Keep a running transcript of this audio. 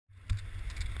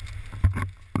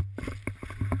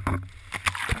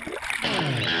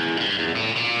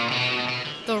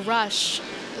rush,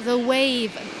 the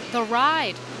wave, the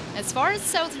ride. As far as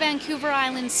South Vancouver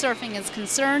Island surfing is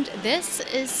concerned, this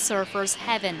is surfers'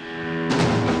 heaven.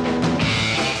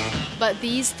 But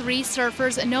these three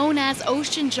surfers, known as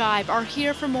Ocean Jive, are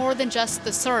here for more than just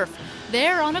the surf.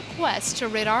 They're on a quest to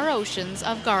rid our oceans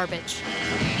of garbage.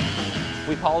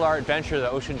 We called our adventure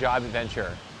the Ocean Jive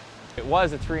Adventure. It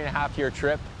was a 3.5-year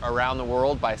trip around the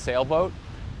world by sailboat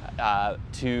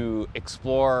to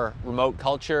explore remote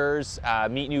cultures,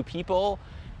 meet new people,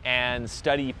 and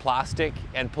study plastic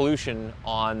and pollution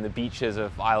on the beaches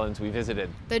of islands we visited.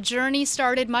 The journey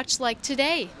started much like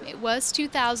today. It was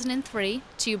 2003.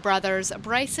 Two brothers,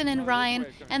 Bryson and Ryan,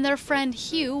 and their friend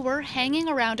Hugh were hanging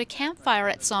around a campfire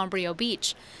at Sombrio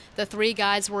Beach. The three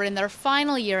guys were in their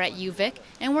final year at UVic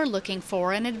and were looking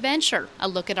for an adventure. A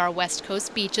look at our West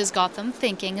Coast beaches got them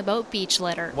thinking about beach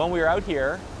litter. When we were out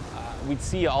here, we'd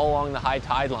see all along the high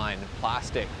tide line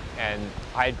plastic, and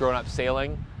I had grown up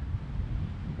sailing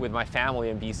with my family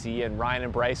in BC, and Ryan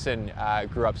and Bryson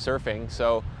grew up surfing,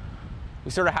 so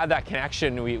we sort of had that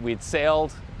connection. We'd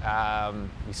sailed,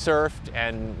 we surfed,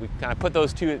 and we kind of put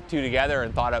those two together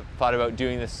and thought about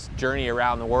doing this journey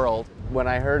around the world. When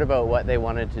I heard about what they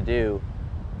wanted to do,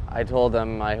 I told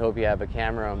them, I hope you have a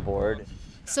camera on board.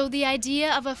 So the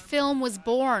idea of a film was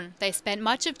born. They spent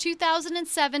much of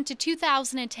 2007 to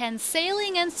 2010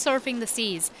 sailing and surfing the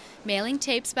seas, mailing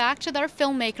tapes back to their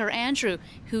filmmaker Andrew,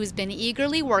 who's been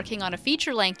eagerly working on a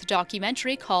feature-length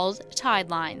documentary called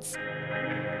Tidelines.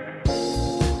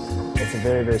 It's a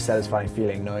very, very satisfying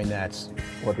feeling knowing that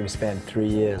what we've spent 3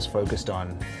 years focused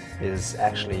on is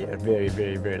actually a very,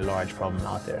 very, very large problem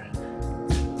out there.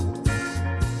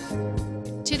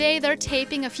 Today they're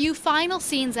taping a few final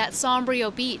scenes at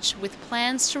Sombrio Beach with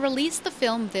plans to release the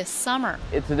film this summer.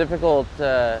 It's a difficult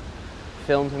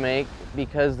film to make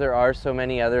because there are so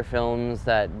many other films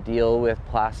that deal with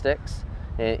plastics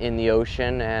in the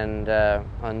ocean and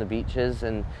on the beaches,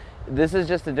 and this is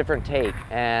just a different take,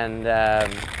 and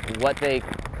what they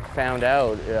found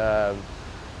out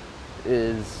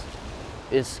is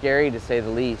scary to say the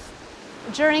least.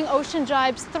 During Ocean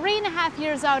Jive's 3.5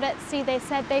 years out at sea, they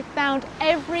said they found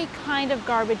every kind of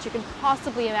garbage you can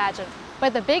possibly imagine.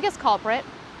 But the biggest culprit,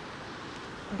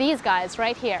 these guys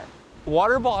right here.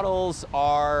 Water bottles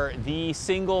are the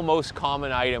single most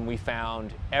common item we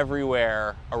found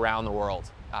everywhere around the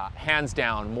world. Hands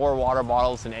down, more water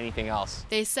bottles than anything else.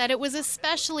 They said it was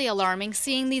especially alarming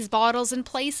seeing these bottles in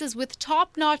places with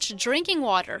top-notch drinking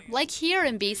water, like here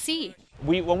in BC.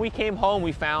 When we came home,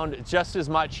 we found just as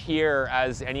much here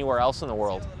as anywhere else in the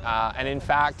world. And in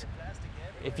fact,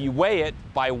 if you weigh it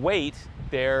by weight,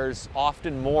 there's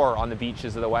often more on the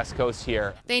beaches of the West Coast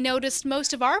here. They noticed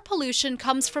most of our pollution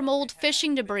comes from old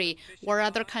fishing debris, where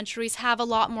other countries have a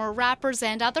lot more wrappers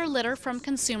and other litter from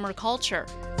consumer culture.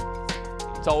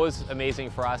 It's always amazing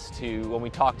for us to, when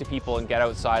we talk to people and get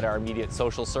outside our immediate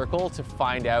social circle, to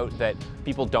find out that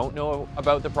people don't know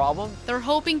about the problem. They're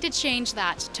hoping to change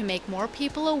that, to make more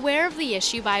people aware of the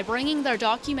issue by bringing their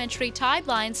documentary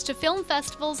Tidelines to film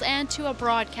festivals and to a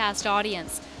broadcast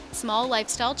audience. Small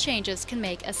lifestyle changes can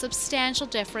make a substantial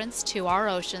difference to our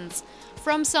oceans.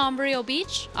 From Sombrio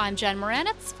Beach, I'm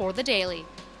Muranetz for The Daily.